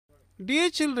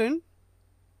Dear children,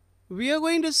 we are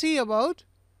going to see about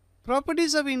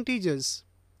properties of integers.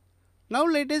 Now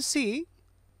let us see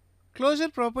closure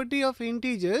property of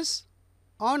integers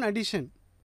on addition.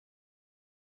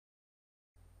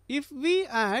 If we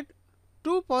add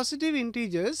two positive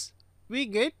integers, we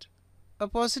get a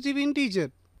positive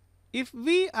integer. If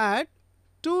we add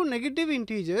two negative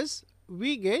integers,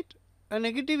 we get a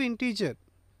negative integer.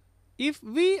 If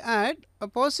we add a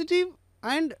positive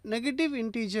and negative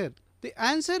integer, the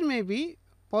answer may be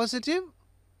positive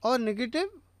or negative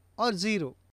or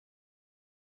 0.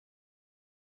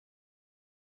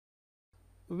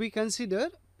 We consider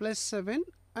plus 7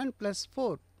 and plus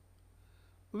 4.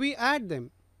 We add them.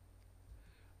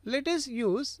 Let us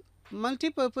use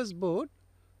multipurpose board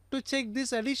to check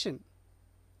this addition.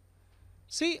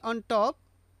 See, on top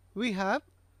we have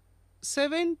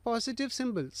 7 positive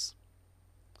symbols.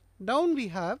 Down we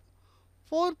have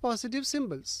 4 positive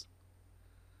symbols.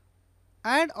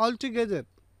 Add all together.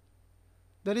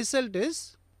 The result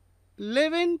is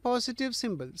 11 positive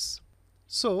symbols.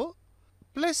 So,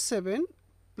 plus 7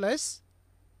 plus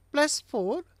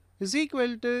 4 is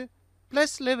equal to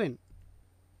plus 11.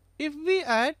 If we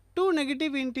add two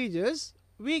negative integers,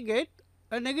 we get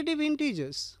a negative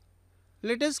integers.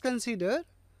 Let us consider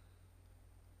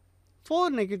 4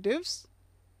 negatives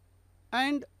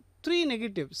and 3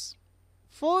 negatives.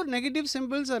 4 negative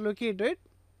symbols are located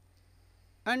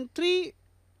and 3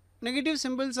 negative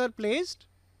symbols are placed.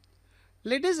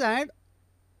 Let us add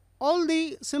all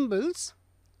the symbols.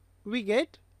 We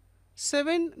get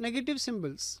 7 negative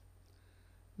symbols.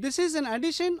 This is an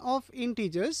addition of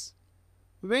integers.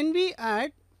 When we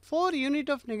add 4 unit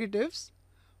of negatives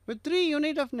with 3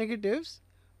 unit of negatives,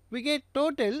 we get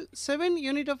total 7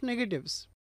 unit of negatives.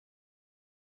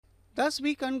 Thus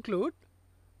we conclude,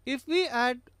 if we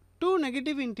add two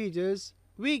negative integers,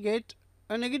 we get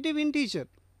a negative integer.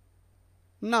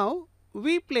 Now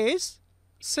we place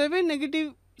 7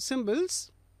 negative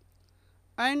symbols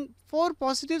and 4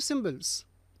 positive symbols.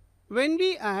 When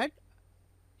we add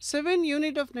 7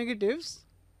 unit of negatives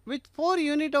with 4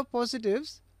 unit of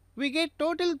positives, we get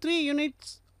total 3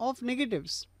 units of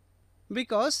negatives.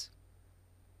 Because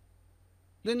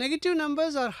the negative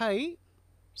numbers are high,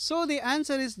 so the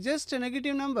answer is just a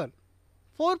negative number.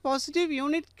 4 positive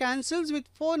unit cancels with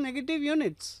 4 negative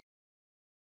units.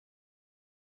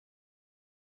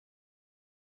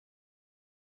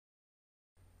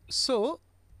 So,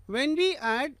 when we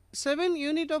add 7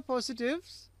 unit of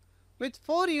positives with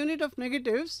 4 unit of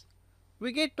negatives,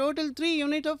 we get total 3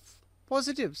 unit of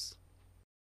positives.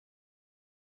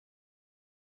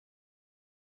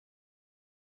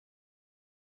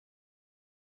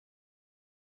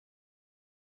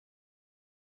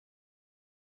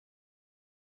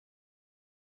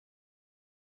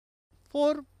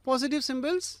 Four positive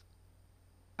symbols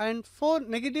and 4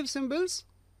 negative symbols,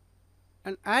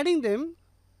 and adding them,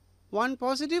 1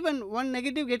 positive and 1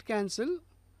 negative get cancelled.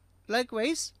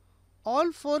 Likewise,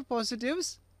 all 4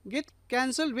 positives get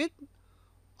cancelled with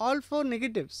all 4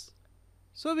 negatives.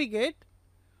 So we get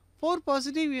 4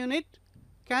 positive unit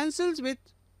cancels with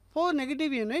 4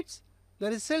 negative units.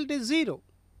 The result is 0.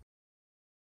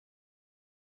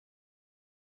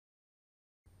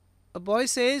 A boy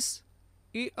says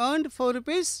he earned 4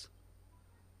 rupees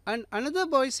and another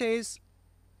boy says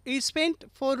he spent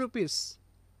 4 rupees.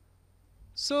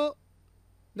 So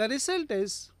the result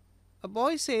is, a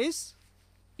boy says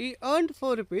he earned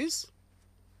 4 rupees.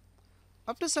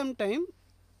 After some time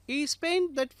he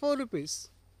spent that 4 rupees.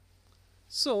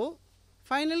 So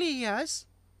finally he has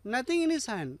nothing in his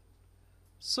hand.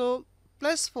 So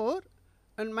plus 4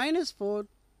 and minus 4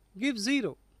 gives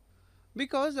 0.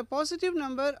 Because the positive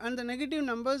number and the negative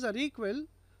numbers are equal,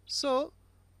 so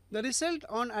the result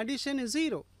on addition is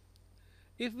 0.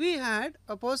 If we had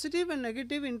a positive and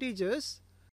negative integers,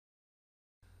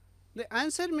 the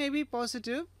answer may be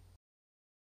positive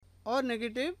or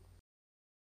negative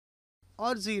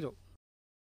or 0.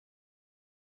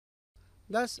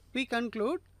 Thus we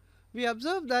conclude, we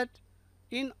observe that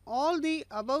in all the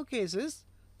above cases,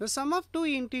 the sum of two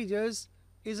integers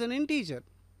is an integer.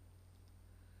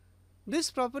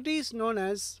 This property is known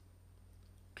as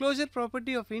closure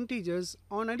property of integers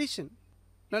on addition.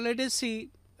 Now let us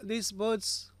see these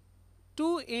birds,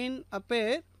 2 in a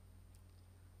pair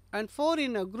and 4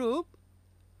 in a group,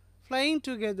 flying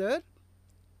together,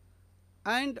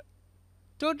 and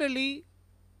totally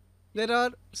there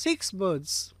are 6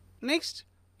 birds. Next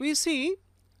we see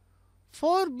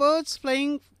 4 birds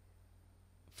flying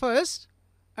first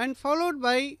and followed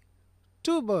by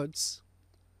 2 birds.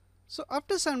 So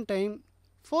after some time,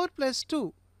 4 plus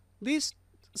 2, these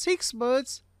 6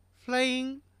 birds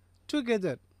flying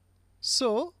together.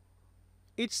 So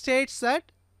it states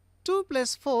that 2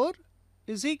 plus 4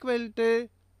 is equal to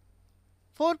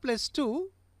 4 plus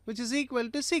 2, which is equal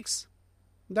to 6.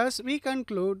 Thus we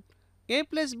conclude a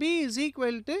plus b is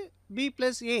equal to b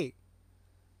plus a.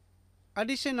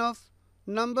 Addition of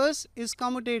numbers is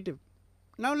commutative.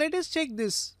 Now let us check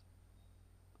this.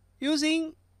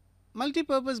 Using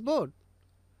multipurpose board,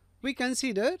 we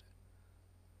consider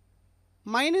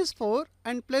minus 4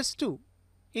 and plus 2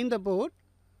 in the board.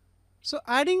 So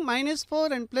adding minus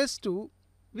 4 and plus 2,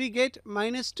 we get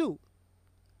minus 2.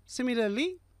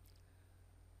 Similarly,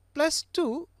 plus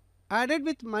 2 added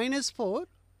with minus 4,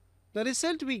 the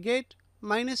result we get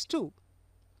minus 2.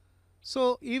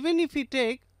 So even if we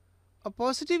take a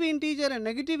positive integer and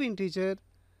negative integer,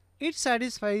 it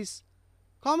satisfies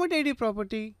commutative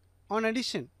property on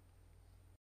addition.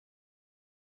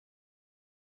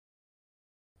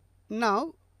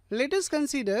 Now let us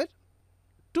consider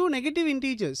two negative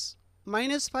integers,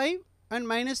 minus 5 and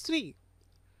minus 3.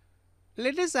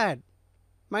 Let us add.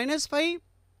 Minus 5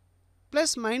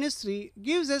 plus minus 3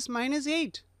 gives us minus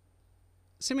 8.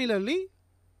 Similarly,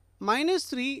 minus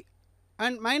 3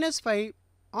 and minus 5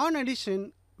 on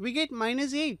addition, we get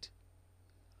minus 8.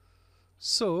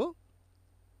 So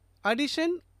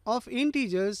addition of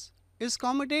integers is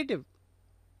commutative.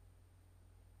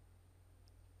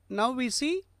 Now we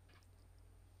see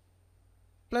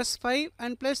plus 5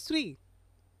 and plus 3.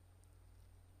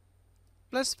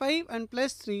 Plus 5 and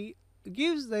plus 3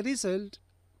 gives the result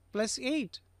plus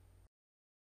 8.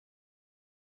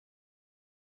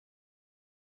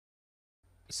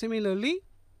 Similarly,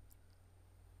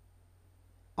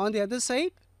 on the other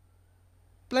side,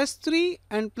 plus 3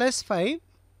 and plus 5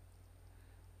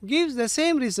 gives the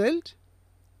same result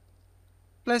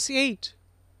plus 8.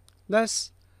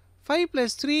 Thus 5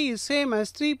 plus 3 is same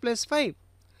as 3 plus 5.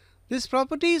 This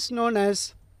property is known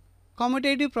as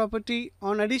commutative property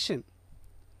on addition.